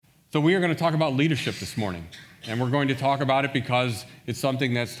So we are going to talk about leadership this morning. And we're going to talk about it because it's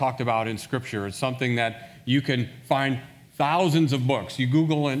something that's talked about in Scripture. It's something that you can find thousands of books. You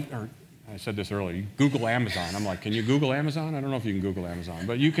Google, or I said this earlier, you Google Amazon. I'm like, can you Google Amazon? I don't know if you can Google Amazon,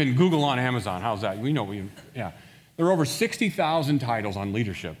 but you can Google on Amazon. How's that? We know, yeah. There are over 60,000 titles on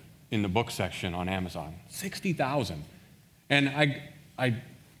leadership in the book section on Amazon. 60,000. And I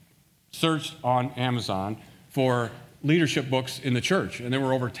searched on Amazon for leadership books in the church, and there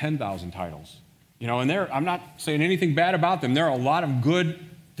were over 10,000 titles. You know, and I'm not saying anything bad about them. There are a lot of good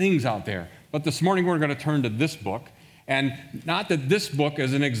things out there. But this morning we're going to turn to this book. And not that this book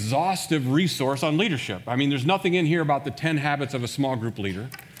is an exhaustive resource on leadership. I mean, there's nothing in here about the 10 habits of a small group leader,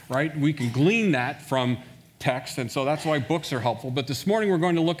 right? We can glean that from text, and so that's why books are helpful. But this morning we're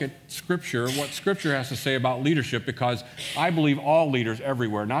going to look at Scripture, what Scripture has to say about leadership, because I believe all leaders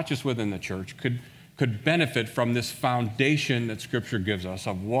everywhere, not just within the church, could benefit from this foundation that Scripture gives us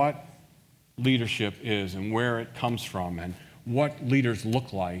of what leadership is and where it comes from and what leaders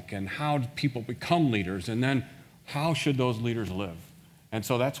look like and how people become leaders, and then how should those leaders live. And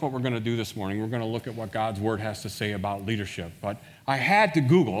so that's what we're going to do this morning. We're going to look at what God's Word has to say about leadership. But I had to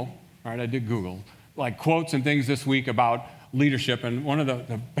Google, right? I did Google, like quotes and things this week about leadership, and one of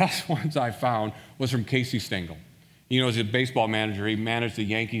the best ones I found was from Casey Stengel. You know, as a baseball manager, he managed the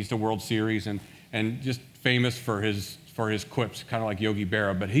Yankees to World Series and just famous for his quips, kind of like Yogi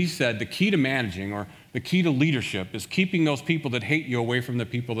Berra. But he said the key to managing, or the key to leadership, is keeping those people that hate you away from the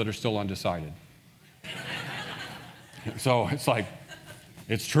people that are still undecided. So it's like,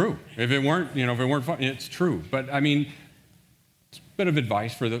 it's true. If it weren't fun, it's true. But I mean, it's a bit of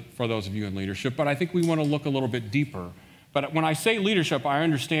advice for those of you in leadership, but I think we want to look a little bit deeper. But when I say leadership, I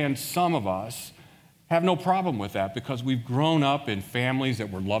understand some of us have no problem with that because we've grown up in families that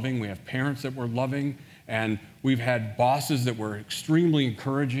were loving, we have parents that were loving, and we've had bosses that were extremely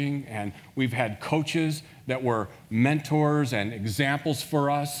encouraging, and we've had coaches that were mentors and examples for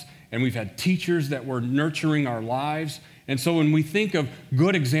us, and we've had teachers that were nurturing our lives. And so when we think of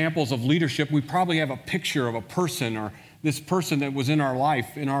good examples of leadership, we probably have a picture of a person or this person that was in our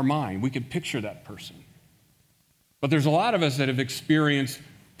life, in our mind. We can picture that person. But there's a lot of us that have experienced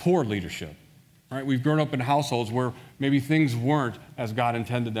poor leadership, right? We've grown up in households where maybe things weren't as God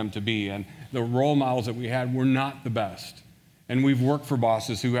intended them to be, and the role models that we had were not the best. And we've worked for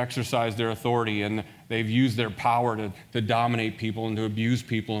bosses who exercise their authority, and they've used their power to dominate people and to abuse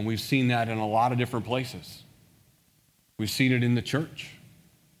people, and we've seen that in a lot of different places. We've seen it in the church.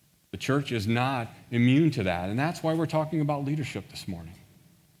 The church is not immune to that, and that's why we're talking about leadership this morning.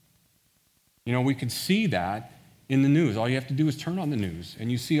 You know, we can see that in the news. All you have to do is turn on the news, and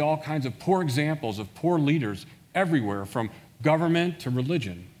you see all kinds of poor examples of poor leaders everywhere, from government to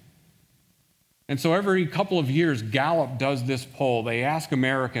religion. And so every couple of years, Gallup does this poll. They ask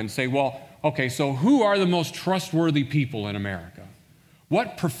Americans, say, well, okay, so who are the most trustworthy people in America?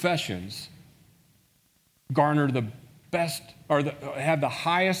 What professions garner the best, or have the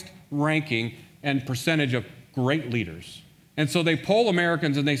highest ranking and percentage of great leaders? And so they poll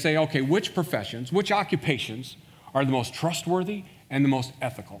Americans and they say, okay, which professions, which occupations are the most trustworthy and the most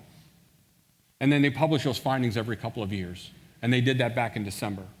ethical? And then they publish those findings every couple of years. And they did that back in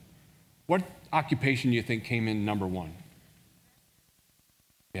December. What occupation do you think came in number one?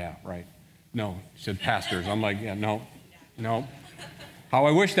 Yeah, right. No, he said pastors. I'm like, yeah, no. How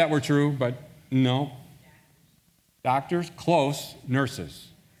I wish that were true, but no. Doctors, close. Nurses.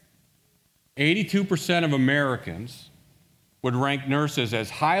 82% of Americans would rank nurses as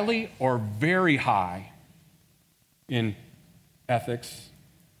highly or very high in ethics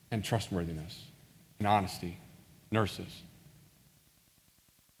and trustworthiness and honesty. Nurses.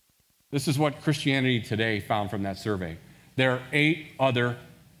 This is what Christianity Today found from that survey. There are 8 other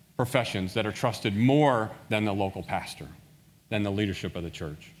professions that are trusted more than the local pastor, than the leadership of the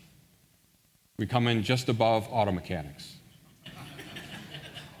church. We come in just above auto mechanics.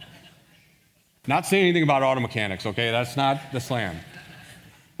 Not saying anything about auto mechanics, okay? That's not the slam.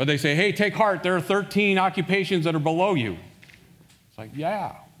 But they say, hey, take heart, there are 13 occupations that are below you. It's like,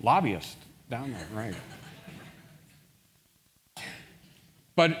 yeah, lobbyist down there, right.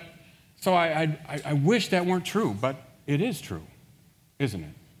 But so I wish that weren't true, but it is true, isn't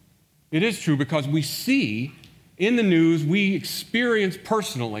it? It is true because we see in the news, we experience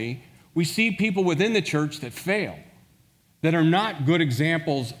personally, we see people within the church that fail, that are not good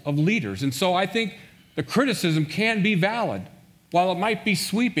examples of leaders. And so I think the criticism can be valid. While it might be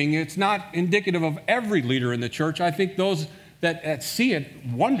sweeping, it's not indicative of every leader in the church. I think those that see it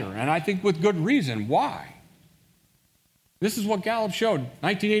wonder, and I think with good reason. Why? This is what Gallup showed.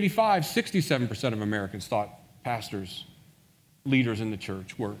 1985, 67% of Americans thought pastors leaders in the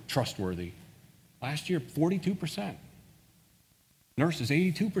church were trustworthy. Last year, 42%. Nurses,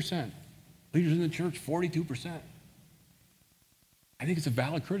 82%. Leaders in the church, 42%. I think it's a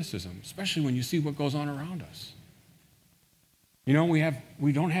valid criticism, especially when you see what goes on around us. You know,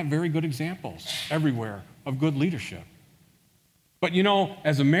 we don't have very good examples everywhere of good leadership. But you know,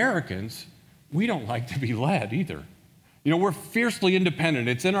 as Americans, we don't like to be led either. You know, we're fiercely independent.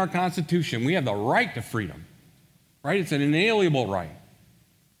 It's in our Constitution. We have the right to freedom, right? It's an inalienable right.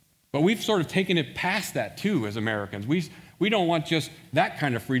 But we've sort of taken it past that too as Americans. We don't want just that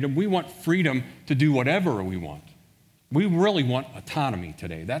kind of freedom. We want freedom to do whatever we want. We really want autonomy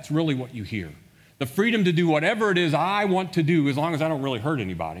today. That's really what you hear. The freedom to do whatever it is I want to do as long as I don't really hurt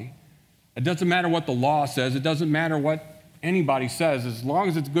anybody. It doesn't matter what the law says. It doesn't matter what anybody says. As long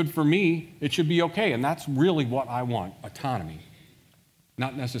as it's good for me, it should be okay. And that's really what I want, autonomy.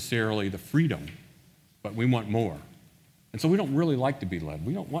 Not necessarily the freedom, but we want more. And so we don't really like to be led.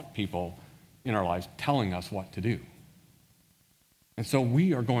 We don't want people in our lives telling us what to do. And so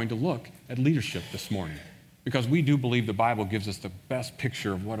we are going to look at leadership this morning because we do believe the Bible gives us the best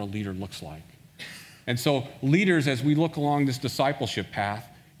picture of what a leader looks like. And so leaders, as we look along this discipleship path,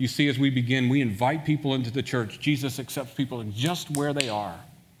 you see as we begin, we invite people into the church. Jesus accepts people just where they are,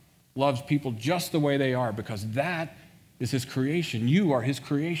 loves people just the way they are because that is his creation. You are his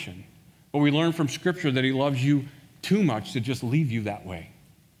creation. But we learn from Scripture that he loves you too much to just leave you that way.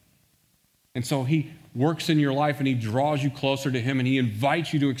 And so he works in your life and he draws you closer to him and he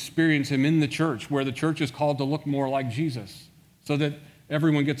invites you to experience him in the church where the church is called to look more like Jesus so that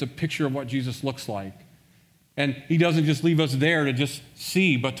everyone gets a picture of what Jesus looks like. And he doesn't just leave us there to just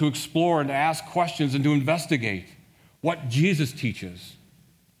see, but to explore and to ask questions and to investigate what Jesus teaches.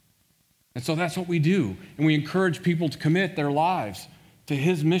 And so that's what we do. And we encourage people to commit their lives to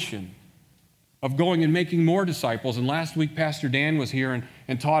his mission of going and making more disciples. And last week, Pastor Dan was here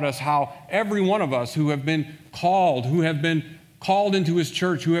and taught us how every one of us who have been called into his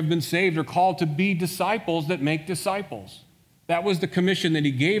church, who have been saved, are called to be disciples that make disciples. That was the commission that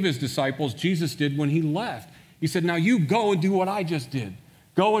he gave his disciples. Jesus did when he left. He said, now you go and do what I just did.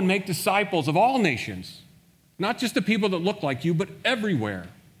 Go and make disciples of all nations, not just the people that look like you, but everywhere.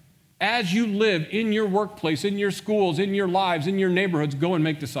 As you live in your workplace, in your schools, in your lives, in your neighborhoods, go and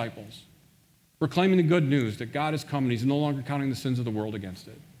make disciples. Proclaiming the good news that God has come and he's no longer counting the sins of the world against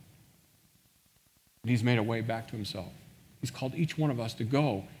it. And he's made a way back to himself. He's called each one of us to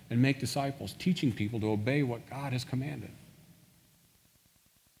go and make disciples, teaching people to obey what God has commanded.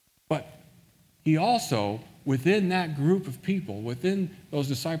 But he also, within that group of people, within those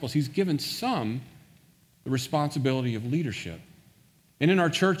disciples, he's given some the responsibility of leadership. And in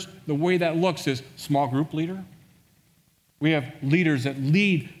our church, the way that looks is small group leader. We have leaders that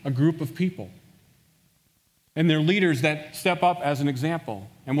lead a group of people. And they're leaders that step up as an example.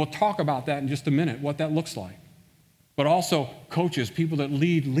 And we'll talk about that in just a minute, what that looks like. But also coaches, people that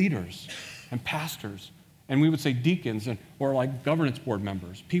lead leaders and pastors. And we would say deacons or like governance board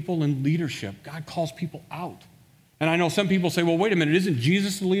members, people in leadership. God calls people out. And I know some people say, well, wait a minute, isn't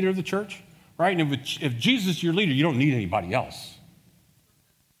Jesus the leader of the church? Right? And if Jesus is your leader, you don't need anybody else. Is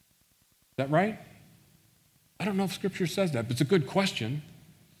that right? I don't know if Scripture says that, but it's a good question.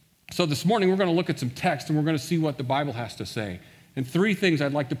 So this morning, we're going to look at some text, and we're going to see what the Bible has to say. And three things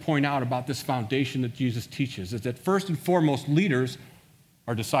I'd like to point out about this foundation that Jesus teaches is that first and foremost, leaders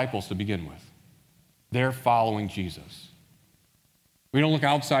are disciples to begin with. They're following Jesus. We don't look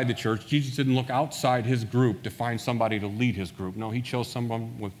outside the church. Jesus didn't look outside his group to find somebody to lead his group. No, he chose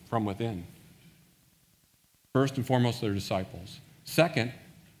someone from within. First and foremost, they're disciples. Second,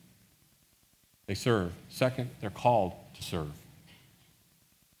 they serve. Second, they're called to serve.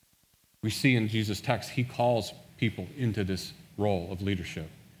 We see in Jesus' text, he calls people into this role of leadership.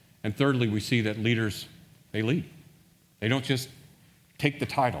 And thirdly, we see that leaders, they lead. They don't just take the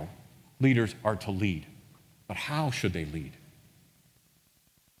title. Leaders are to lead. But how should they lead?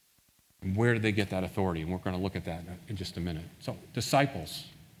 And where do they get that authority? And we're going to look at that in just a minute. So, disciples.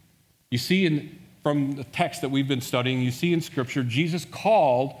 You see from the text that we've been studying, you see in Scripture, Jesus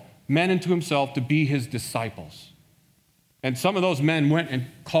called men into himself to be his disciples. And some of those men went and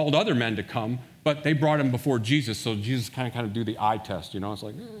called other men to come, but they brought him before Jesus, so Jesus kind of do the eye test, It's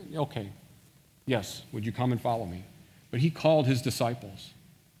like, okay, yes, would you come and follow me? But he called his disciples.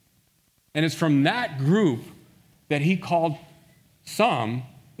 And it's from that group that he called some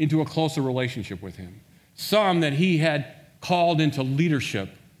into a closer relationship with him. Some that he had called into leadership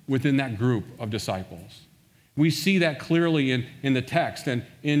within that group of disciples. We see that clearly in the text. And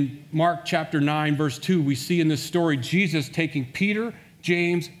in Mark chapter 9, verse 2, we see in this story Jesus taking Peter,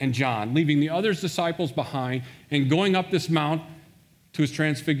 James, and John, leaving the other disciples behind and going up this mount to his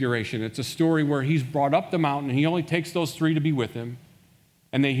transfiguration. It's a story where he's brought up the mountain, and he only takes those three to be with him,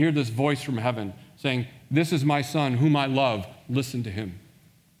 and they hear this voice from heaven saying, "This is my son whom I love, listen to him."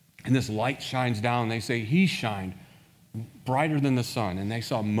 And this light shines down. They say he shined brighter than the sun, and they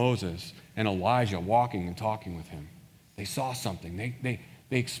saw Moses and Elijah walking and talking with him. They saw something. They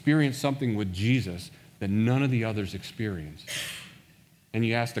experienced something with Jesus that none of the others experienced. And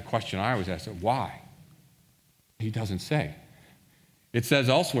you ask the question I always ask, why? He doesn't say. It says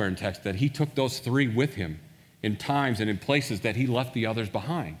elsewhere in text that he took those three with him in times and in places that he left the others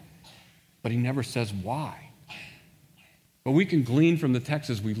behind. But he never says why. But we can glean from the text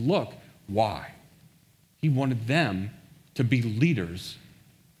as we look why. He wanted them to be leaders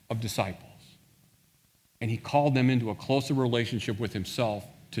of disciples. And he called them into a closer relationship with himself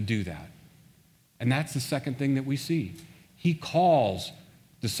to do that. And that's the second thing that we see. He calls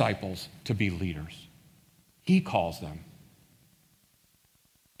disciples to be leaders. He calls them.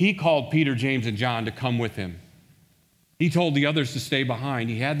 He called Peter, James, and John to come with him. He told the others to stay behind.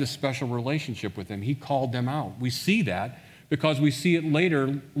 He had this special relationship with them. He called them out. We see that because we see it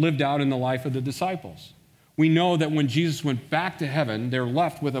later lived out in the life of the disciples. We know that when Jesus went back to heaven, they're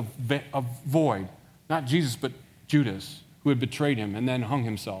left with a void. Not Jesus, but Judas, who had betrayed him and then hung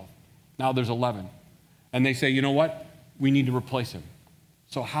himself. Now there's 11. And they say, you know what? We need to replace him.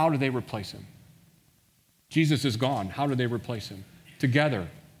 So how do they replace him? Jesus is gone. How do they replace him? Together,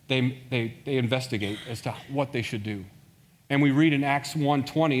 they investigate as to what they should do. And we read in Acts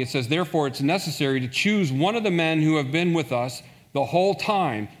 1:20, it says, "Therefore it's necessary to choose one of the men who have been with us the whole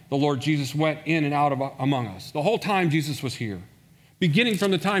time the Lord Jesus went in and out among us." The whole time Jesus was here. Beginning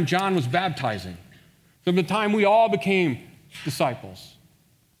from the time John was baptizing. From the time we all became disciples.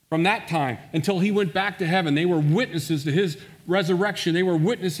 From that time until he went back to heaven, they were witnesses to his resurrection. They were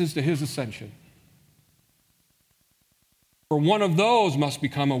witnesses to his ascension. For one of those must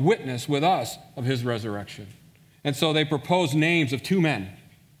become a witness with us of his resurrection. And so they proposed names of two men.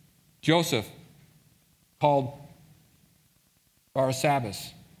 Joseph, called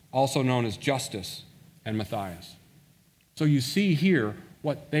Barsabbas, also known as Justus, and Matthias. So you see here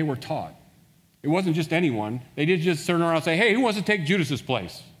what they were taught. It wasn't just anyone. They didn't just turn around and say, "Hey, who wants to take Judas's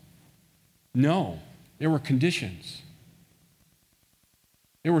place?" No, there were conditions.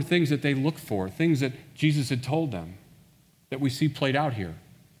 There were things that they looked for, things that Jesus had told them that we see played out here.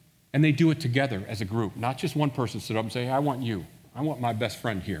 And they do it together as a group. Not just one person stood up and say, "I want you. I want my best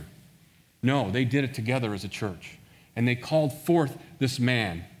friend here." No, they did it together as a church. And they called forth this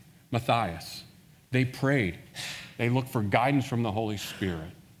man, Matthias. They prayed. They looked for guidance from the Holy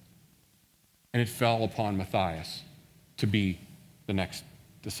Spirit. And it fell upon Matthias to be the next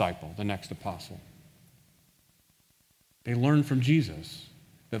disciple, the next apostle. They learned from Jesus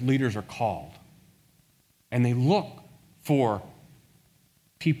that leaders are called. And they look for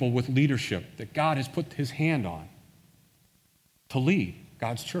people with leadership that God has put his hand on to lead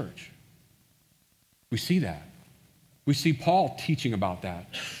God's church. We see that. We see Paul teaching about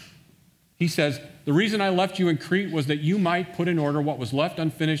that. He says, "The reason I left you in Crete was that you might put in order what was left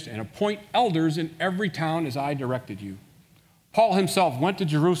unfinished and appoint elders in every town as I directed you." Paul himself went to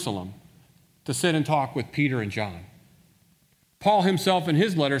Jerusalem to sit and talk with Peter and John. Paul himself in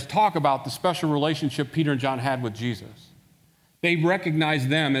his letters talk about the special relationship Peter and John had with Jesus. They recognized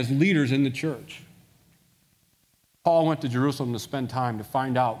them as leaders in the church. Paul went to Jerusalem to spend time to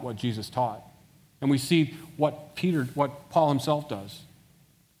find out what Jesus taught. And we see what Paul himself does.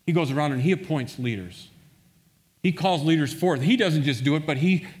 He goes around and he appoints leaders. He calls leaders forth. He doesn't just do it, but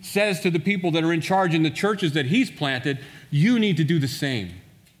he says to the people that are in charge in the churches that he's planted, you need to do the same.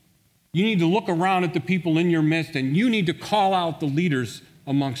 You need to look around at the people in your midst and you need to call out the leaders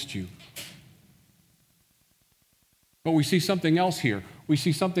amongst you. But we see something else here. We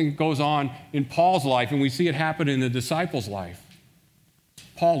see something that goes on in Paul's life, and we see it happen in the disciples' life.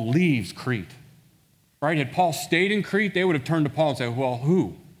 Paul leaves Crete. Right? Had Paul stayed in Crete, they would have turned to Paul and said, "Well,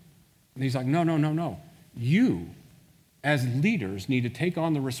 who?" And he's like, No. You, as leaders, need to take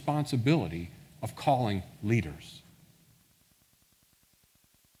on the responsibility of calling leaders.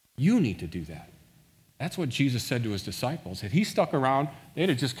 You need to do that. That's what Jesus said to his disciples. Had he stuck around, they'd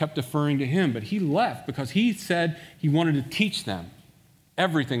have just kept deferring to him. But he left because he said he wanted to teach them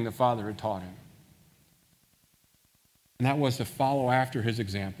everything the Father had taught him. And that was to follow after his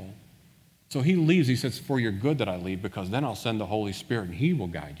example. So he leaves. He says, "For your good that I leave, because then I'll send the Holy Spirit and he will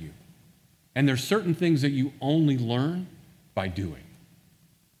guide you." And there's certain things that you only learn by doing.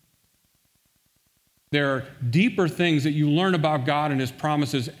 There are deeper things that you learn about God and his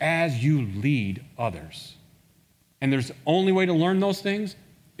promises as you lead others. And there's the only way to learn those things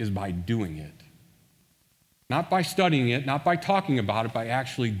is by doing it. Not by studying it, not by talking about it, by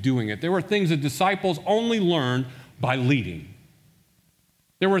actually doing it. There were things that disciples only learned by leading.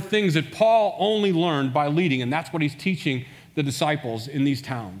 There were things that Paul only learned by leading, and that's what he's teaching the disciples in these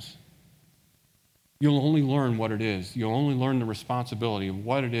towns. You'll only learn what it is. You'll only learn the responsibility of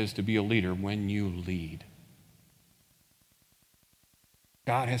what it is to be a leader when you lead.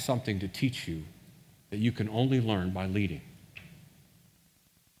 God has something to teach you that you can only learn by leading.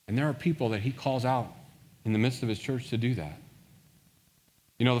 And there are people that he calls out in the midst of his church to do that.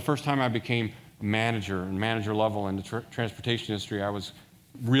 You know, the first time I became a manager and manager level in the transportation industry, I was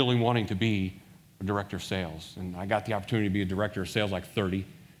really wanting to be a director of sales. And I got the opportunity to be a director of sales like 30,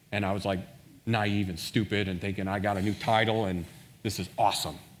 and I was like naive and stupid and thinking I got a new title and this is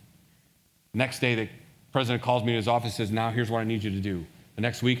awesome. Next day, the president calls me to his office and says, now here's what I need you to do. The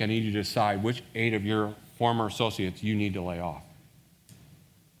next week, I need you to decide which 8 of your former associates you need to lay off.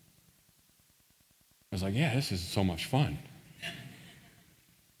 I was like, yeah, this is so much fun.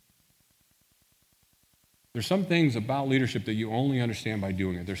 There's some things about leadership that you only understand by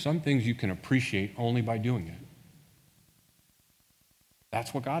doing it. There's some things you can appreciate only by doing it.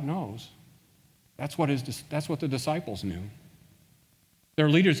 That's what God knows. That's what the disciples knew. They're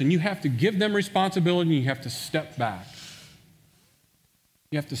leaders, and you have to give them responsibility, and you have to step back.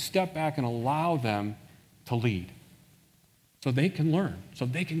 You have to step back and allow them to lead so they can learn, so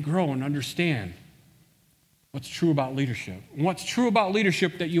they can grow and understand what's true about leadership. And what's true about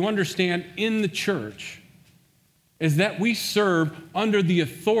leadership that you understand in the church is that we serve under the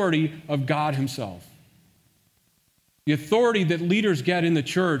authority of God himself. The authority that leaders get in the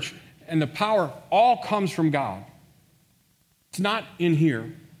church and the power all comes from God. It's not in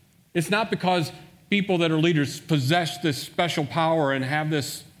here. It's not because people that are leaders possess this special power and have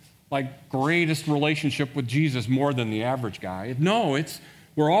this like greatest relationship with Jesus more than the average guy. No,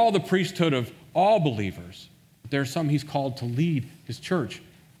 we're all the priesthood of all believers. There's some he's called to lead his church,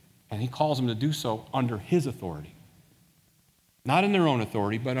 and he calls them to do so under his authority. Not in their own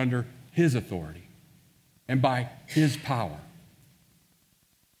authority, but under his authority and by his power.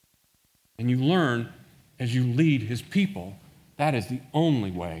 And you learn as you lead his people, that is the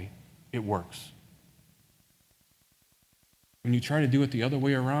only way it works. When you try to do it the other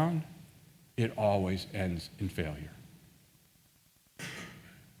way around, it always ends in failure.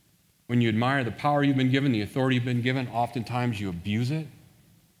 When you admire the power you've been given, the authority you've been given, oftentimes you abuse it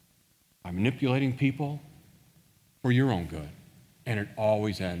by manipulating people for your own good, and it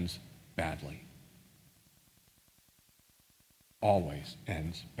always ends badly. Always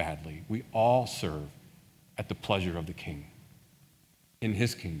ends badly. We all serve at the pleasure of the King, in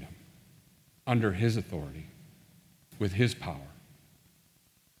his kingdom, under his authority, with his power,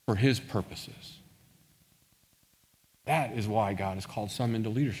 for his purposes. That is why God has called some into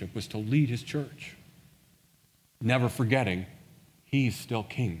leadership, was to lead his church, never forgetting he's still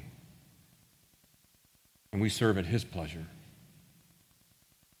king. And we serve at his pleasure.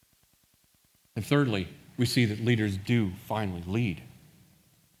 And thirdly, we see that leaders do finally lead.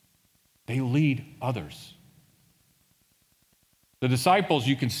 They lead others. The disciples,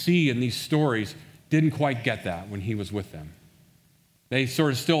 you can see in these stories, didn't quite get that when he was with them. They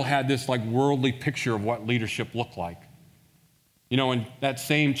sort of still had this like worldly picture of what leadership looked like. You know, in that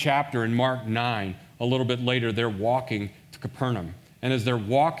same chapter in Mark 9, a little bit later, they're walking to Capernaum. And as they're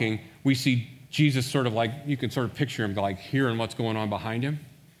walking, we see Jesus sort of like, you can sort of picture him like hearing what's going on behind him.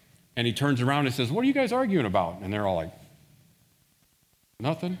 And he turns around and says, what are you guys arguing about? And they're all like,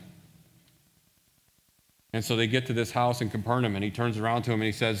 nothing. And so they get to this house in Capernaum, and he turns around to him and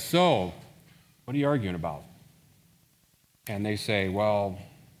he says, so, what are you arguing about? And they say, well,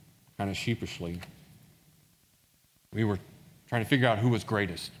 kind of sheepishly, we were trying to figure out who was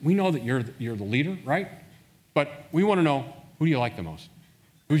greatest. We know that you're the leader, right? But we want to know, who do you like the most?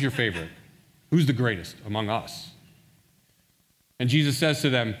 Who's your favorite? Who's the greatest among us? And Jesus says to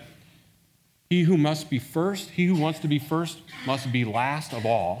them, he who wants to be first must be last of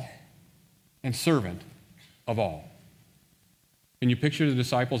all and servant of all. Can you picture the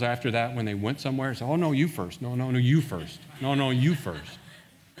disciples after that when they went somewhere and said, oh, no, you first. No, you first. No, you first.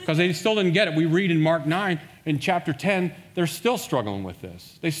 Because they still didn't get it. We read in Mark 9, in chapter 10, they're still struggling with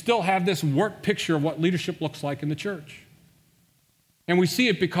this. They still have this warped picture of what leadership looks like in the church. And we see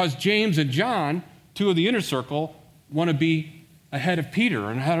it because James and John, two of the inner circle, want to be ahead of Peter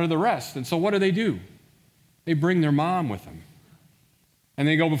and ahead of the rest. And so what do? They bring their mom with them. And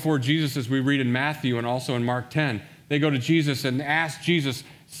they go before Jesus, as we read in Matthew and also in Mark 10. They go to Jesus and ask Jesus,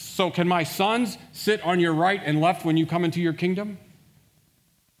 so can my sons sit on your right and left when you come into your kingdom?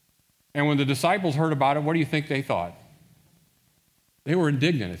 And when the disciples heard about it, what do you think they thought? They were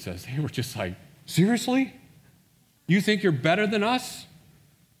indignant, it says. They were just like, seriously? You think you're better than us?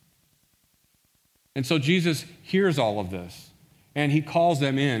 And so Jesus hears all of this, and he calls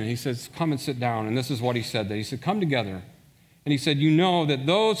them in, and he says, come and sit down. And this is what he said. He said, come together. And he said, you know that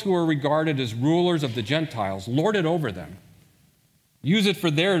those who are regarded as rulers of the Gentiles lord it over them, use it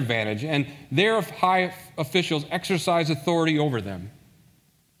for their advantage, and their high officials exercise authority over them.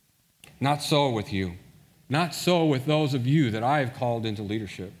 Not so with you. Not so with those of you that I have called into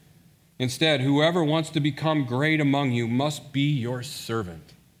leadership. Instead, whoever wants to become great among you must be your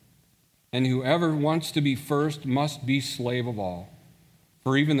servant. And whoever wants to be first must be slave of all.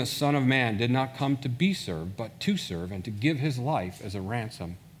 For even the Son of Man did not come to be served, but to serve and to give his life as a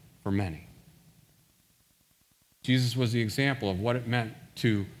ransom for many. Jesus was the example of what it meant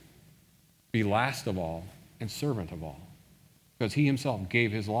to be last of all and servant of all, because he himself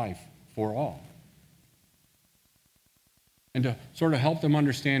gave his life for all. And to sort of help them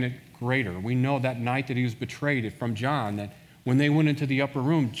understand it greater, we know that night that he was betrayed from John, that when they went into the upper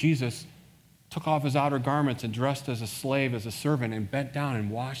room, Jesus took off his outer garments and dressed as a slave, as a servant, and bent down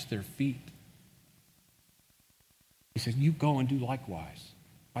and washed their feet. He said, you go and do likewise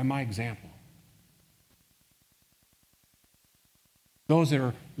by my example. Those that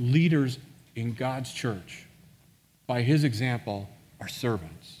are leaders in God's church, by his example, are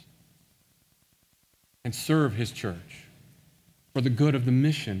servants and serve his church for the good of the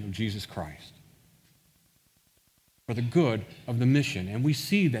mission of Jesus Christ. For the good of the mission. And we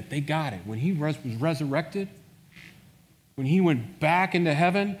see that they got it. When he was resurrected, when he went back into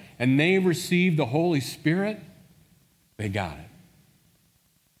heaven and they received the Holy Spirit, they got it.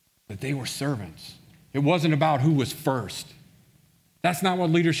 That they were servants. It wasn't about who was first. That's not what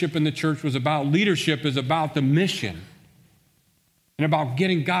leadership in the church was about. Leadership is about the mission and about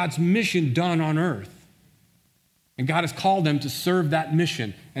getting God's mission done on earth. And God has called them to serve that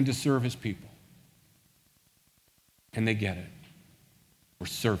mission and to serve his people. And they get it. We're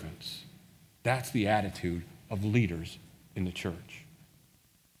servants. That's the attitude of leaders in the church.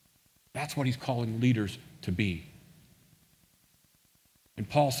 That's what he's calling leaders to be. And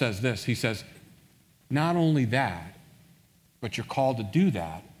Paul says this. He says, not only that, but you're called to do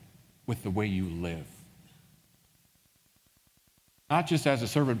that with the way you live. Not just as a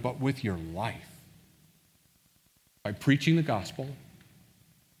servant, but with your life. By preaching the gospel,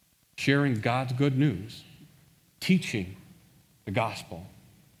 sharing God's good news, teaching the gospel,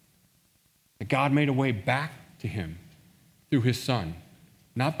 that God made a way back to him through his Son,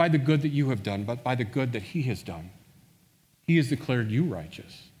 not by the good that you have done, but by the good that he has done. He has declared you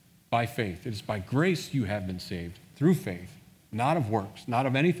righteous by faith. It is by grace you have been saved, through faith, not of works, not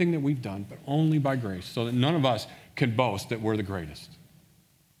of anything that we've done, but only by grace, so that none of us can boast that we're the greatest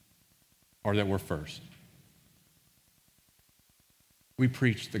or that we're first. We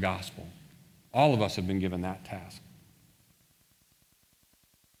preach the gospel. All of us have been given that task.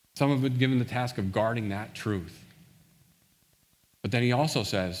 Some have been given the task of guarding that truth. But then he also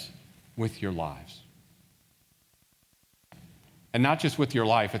says, with your lives. And not just with your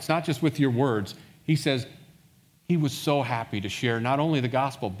life. It's not just with your words. He says he was so happy to share not only the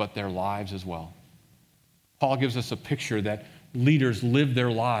gospel, but their lives as well. Paul gives us a picture that leaders live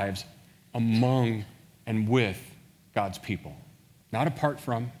their lives among and with God's people. Not apart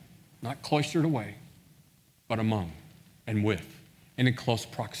from, not cloistered away, but among and with and in close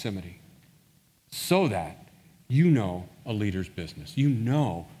proximity. So that you know a leader's business. You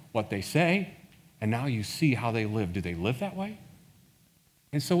know what they say, and now you see how they live. Do they live that way?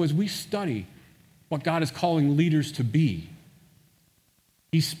 And so as we study what God is calling leaders to be,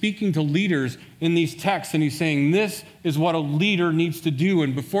 he's speaking to leaders in these texts, and he's saying this is what a leader needs to do.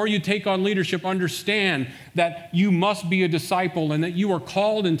 And before you take on leadership, understand that you must be a disciple and that you are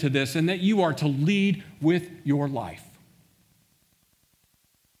called into this and that you are to lead with your life.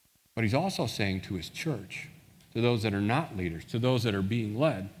 But he's also saying to his church, to those that are not leaders, to those that are being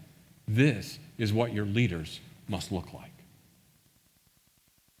led, this is what your leaders must look like.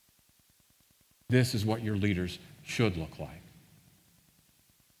 This is what your leaders should look like.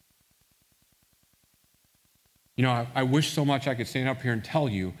 You know, I wish so much I could stand up here and tell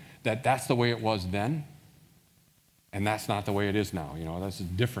you that that's the way it was then, and that's not the way it is now. You know, that's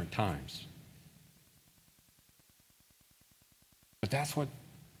different times. But that's what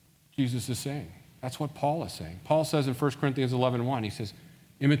Jesus is saying. That's what Paul is saying. Paul says in 1 Corinthians 11:1, he says,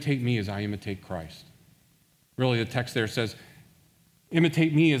 imitate me as I imitate Christ. Really, the text there says,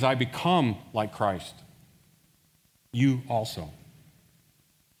 imitate me as I become like Christ. You also.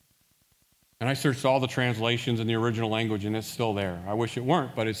 And I searched all the translations in the original language, and it's still there. I wish it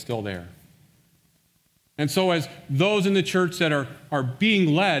weren't, but it's still there. And so as those in the church that are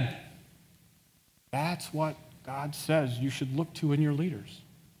being led, that's what God says you should look to in your leaders.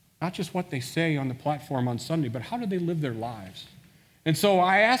 Not just what they say on the platform on Sunday, but how do they live their lives? And so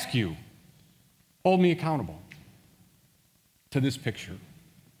I ask you, hold me accountable to this picture.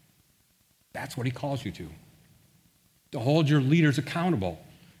 That's what he calls you to hold your leaders accountable.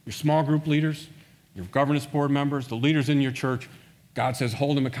 Your small group leaders, your governance board members, the leaders in your church. God says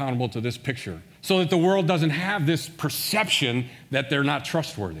hold them accountable to this picture so that the world doesn't have this perception that they're not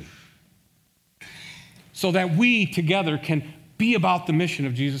trustworthy. So that we together can be about the mission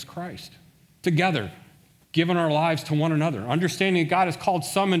of Jesus Christ. Together, giving our lives to one another, understanding that God has called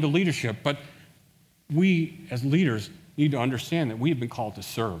some into leadership, but we as leaders need to understand that we have been called to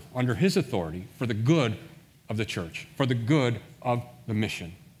serve under his authority for the good of the church, for the good of the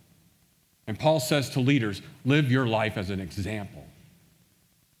mission. And Paul says to leaders, live your life as an example.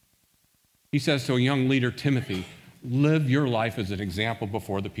 He says to a young leader, Timothy, live your life as an example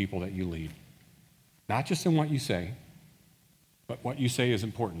before the people that you lead. Not just in what you say, but what you say is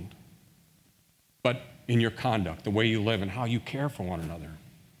important. But in your conduct, the way you live and how you care for one another.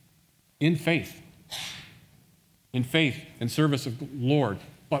 In faith and service of the Lord,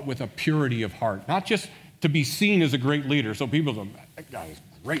 but with a purity of heart. Not just to be seen as a great leader, so people go, that guy is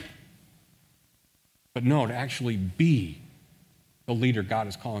great. But no, to actually be the leader God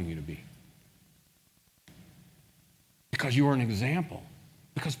is calling you to be. Because you are an example.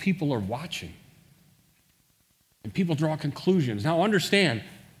 Because people are watching. And people draw conclusions. Now understand,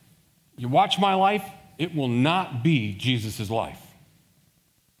 you watch my life, it will not be Jesus' life.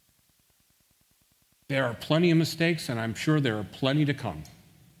 There are plenty of mistakes, and I'm sure there are plenty to come.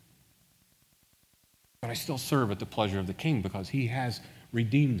 But I still serve at the pleasure of the King because he has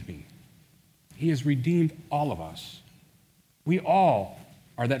redeemed me. He has redeemed all of us. We all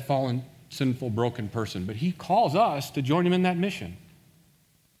are that fallen, sinful, broken person, but he calls us to join him in that mission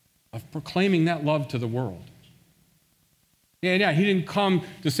of proclaiming that love to the world. Yeah, he didn't come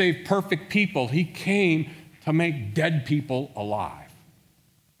to save perfect people. He came to make dead people alive.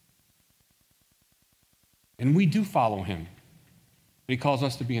 And we do follow him. But he calls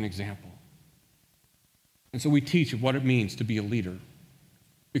us to be an example. And so we teach what it means to be a leader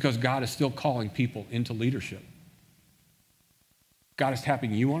because God is still calling people into leadership. God is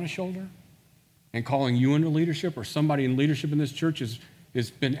tapping you on the shoulder and calling you into leadership, or somebody in leadership in this church has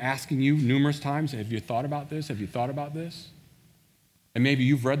been asking you numerous times, have you thought about this? Have you thought about this? And maybe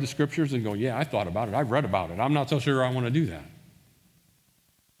you've read the scriptures and go, yeah, I thought about it. I've read about it. I'm not so sure I want to do that.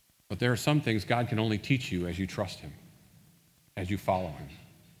 But there are some things God can only teach you as you trust him, as you follow him.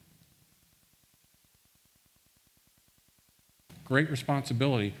 Great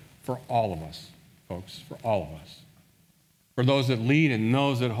responsibility for all of us, folks, for all of us. For those that lead and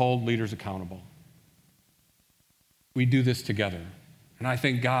those that hold leaders accountable. We do this together. And I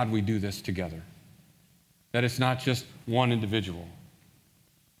thank God we do this together. That it's not just one individual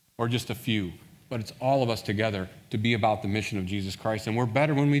or just a few, but it's all of us together to be about the mission of Jesus Christ. And we're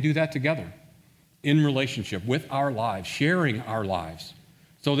better when we do that together, in relationship with our lives, sharing our lives,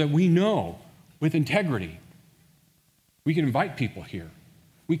 so that we know with integrity we can invite people here.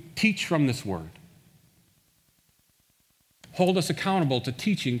 We teach from this word. Hold us accountable to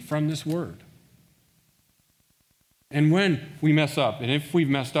teaching from this word. And when we mess up, and if we've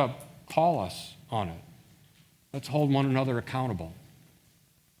messed up, call us on it. Let's hold one another accountable.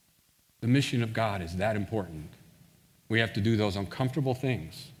 The mission of God is that important. We have to do those uncomfortable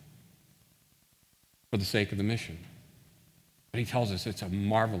things for the sake of the mission. But he tells us it's a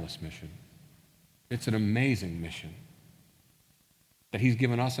marvelous mission. It's an amazing mission. That he's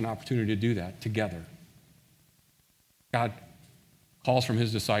given us an opportunity to do that together. God calls from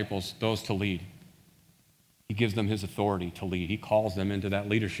his disciples those to lead. He gives them his authority to lead. He calls them into that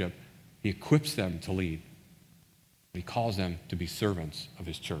leadership. He equips them to lead. He calls them to be servants of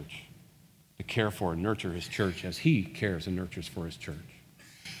his church, to care for and nurture his church as he cares and nurtures for his church,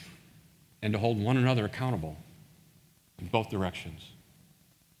 and to hold one another accountable in both directions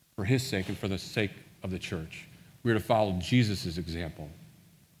for his sake and for the sake of the church. We're to follow Jesus' example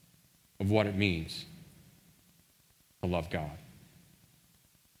of what it means to love God.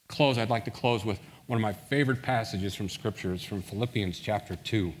 I'd like to close with one of my favorite passages from Scripture. It's from Philippians chapter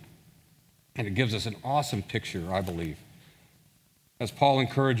 2. And it gives us an awesome picture, I believe, as Paul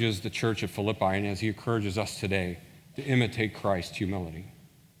encourages the church at Philippi and as he encourages us today to imitate Christ's humility.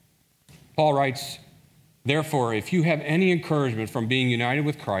 Paul writes, "Therefore, if you have any encouragement from being united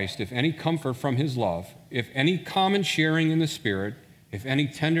with Christ, if any comfort from his love, if any common sharing in the Spirit, if any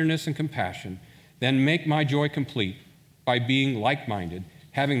tenderness and compassion, then make my joy complete by being like-minded,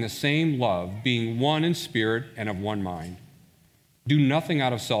 having the same love, being one in spirit and of one mind. Do nothing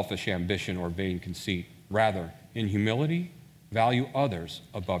out of selfish ambition or vain conceit, Rather, in humility, value others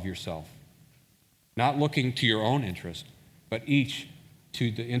above yourself, not looking to your own interest, but each to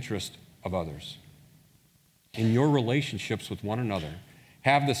the interest of others. In your relationships with one another,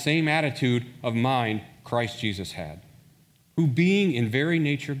 have the same attitude of mind Christ Jesus had, who, being in very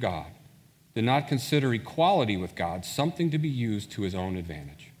nature God, did not consider equality with God something to be used to his own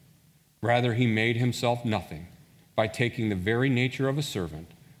advantage. Rather, he made himself nothing by taking the very nature of a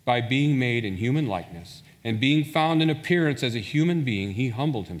servant, by being made in human likeness, and being found in appearance as a human being, he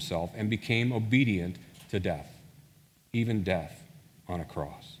humbled himself and became obedient to death, even death on a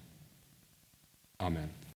cross. Amen.